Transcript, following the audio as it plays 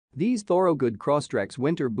These Thorogood Crosstrex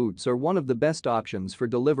winter boots are one of the best options for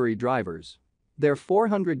delivery drivers. Their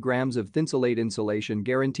 400 grams of Thinsulate insulation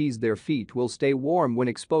guarantees their feet will stay warm when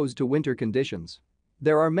exposed to winter conditions.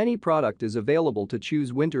 There are many products available to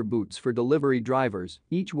choose winter boots for delivery drivers,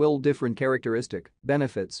 each with different characteristic,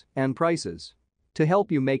 benefits, and prices. To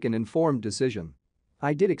help you make an informed decision,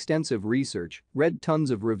 I did extensive research, read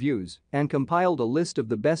tons of reviews, and compiled a list of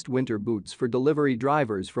the best winter boots for delivery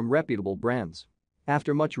drivers from reputable brands.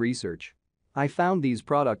 After much research, I found these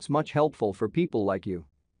products much helpful for people like you.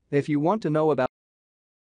 If you want to know about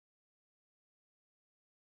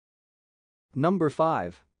Number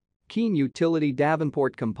 5. Keen Utility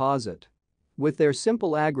Davenport Composite. With their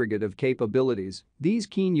simple aggregate of capabilities, these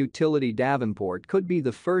Keen Utility Davenport could be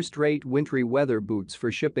the first-rate wintry weather boots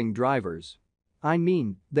for shipping drivers. I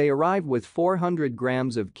mean, they arrive with 400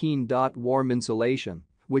 grams of Keen warm insulation,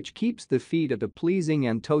 which keeps the feet at a pleasing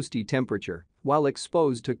and toasty temperature while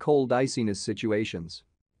exposed to cold iciness situations.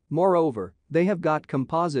 Moreover, they have got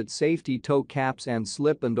composite safety toe caps and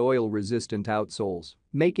slip and oil resistant outsoles,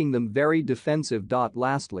 making them very defensive.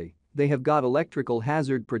 Lastly, they have got electrical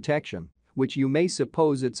hazard protection, which you may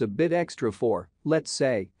suppose it's a bit extra for, let's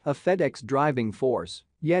say, a FedEx driving force,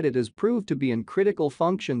 yet it has proved to be in critical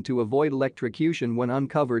function to avoid electrocution when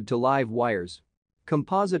uncovered to live wires.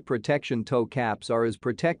 Composite protection toe caps are as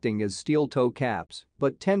protecting as steel toe caps,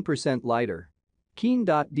 but 10% lighter.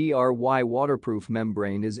 Keen.Dry waterproof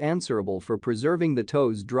membrane is answerable for preserving the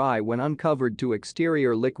toes dry when uncovered to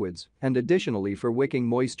exterior liquids and additionally for wicking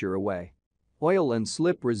moisture away. Oil and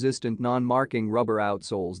slip-resistant non-marking rubber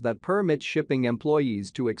outsoles that permit shipping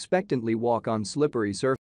employees to expectantly walk on slippery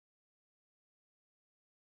surfaces.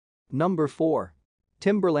 Number 4.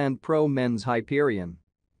 Timberland PRO Men's Hyperion.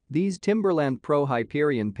 These Timberland PRO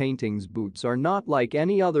Hyperion paintings boots are not like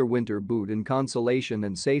any other winter boot in consolation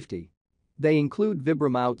and safety. They include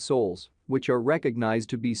Vibram outsoles, which are recognized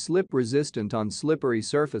to be slip-resistant on slippery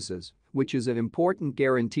surfaces, which is an important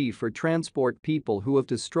guarantee for transport people who have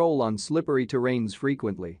to stroll on slippery terrains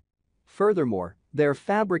frequently. Furthermore, they're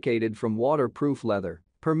fabricated from waterproof leather,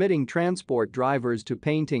 permitting transport drivers to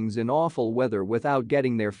paintings in awful weather without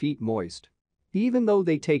getting their feet moist. Even though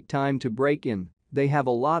they take time to break in, they have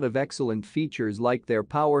a lot of excellent features like their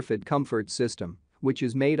PowerFit comfort system, which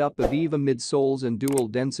is made up of EVA midsoles and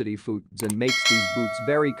dual-density foods and makes these boots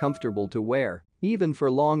very comfortable to wear, even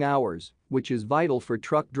for long hours, which is vital for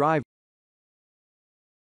truck drivers.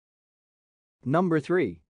 Number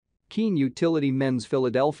 3. Keen Utility Men's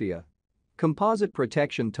Philadelphia. Composite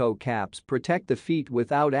protection toe caps protect the feet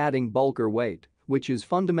without adding bulk or weight, which is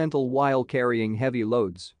fundamental while carrying heavy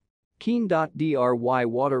loads. Keen.Dry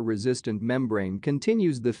water-resistant membrane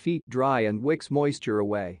continues the feet dry and wicks moisture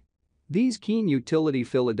away. These Keen Utility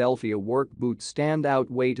Philadelphia work boots stand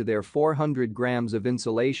out way to their 400 grams of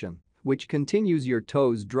insulation, which continues your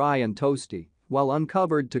toes dry and toasty while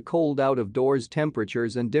uncovered to cold out-of-doors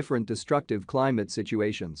temperatures and different destructive climate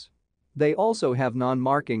situations. They also have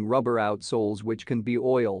non-marking rubber outsoles which can be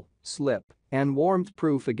oil, slip, and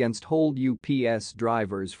warmth-proof against hold UPS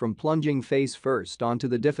drivers from plunging face first onto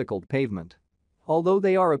the difficult pavement. Although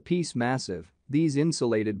they are a piece massive, these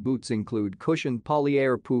insulated boots include cushioned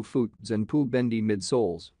poly-air PU foots and PU bendy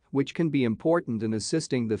midsoles, which can be important in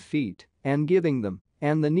assisting the feet and giving them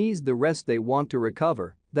and the knees the rest they want to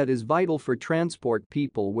recover, that is vital for transport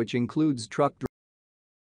people, which includes truck drivers.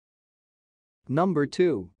 Number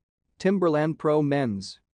 2. Timberland PRO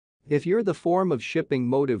Men's. If you're the form of shipping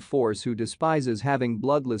motive force who despises having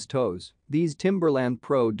bloodless toes, these Timberland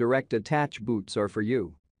PRO direct attach boots are for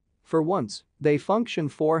you. For once, they function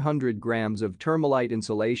 400 grams of thermalite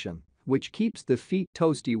insulation, which keeps the feet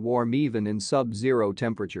toasty warm even in sub-zero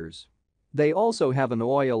temperatures. They also have an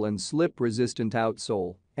oil and slip-resistant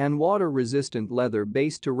outsole and water-resistant leather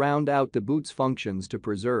base to round out the boot's functions to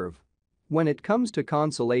preserve. When it comes to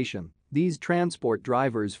consolation, these transport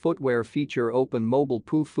drivers' footwear feature open mobile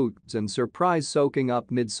PU foots and surprise soaking up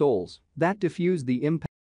midsoles that diffuse the impact.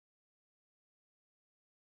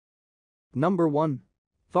 Number 1.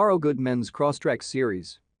 Thorogood Men's Crosstrex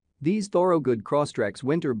Series. These Thorogood Crosstrex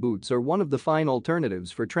winter boots are one of the fine alternatives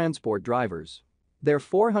for transport drivers. Their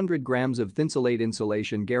 400 grams of Thinsulate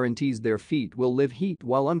insulation guarantees their feet will live heat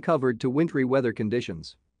while uncovered to wintry weather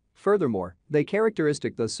conditions. Furthermore, they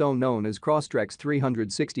characteristic the so known as Crosstrex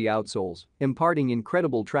 360 outsoles, imparting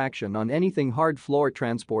incredible traction on anything hard floor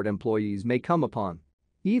transport employees may come upon.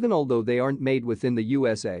 Even although they aren't made within the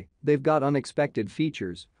USA, they've got unexpected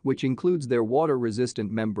features, which includes their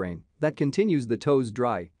water-resistant membrane that continues the toes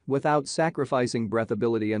dry without sacrificing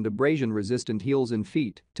breathability and abrasion-resistant heels and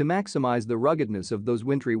feet to maximize the ruggedness of those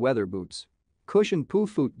wintry weather boots. cushioned poo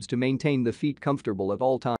foots to maintain the feet comfortable at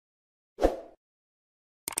all times.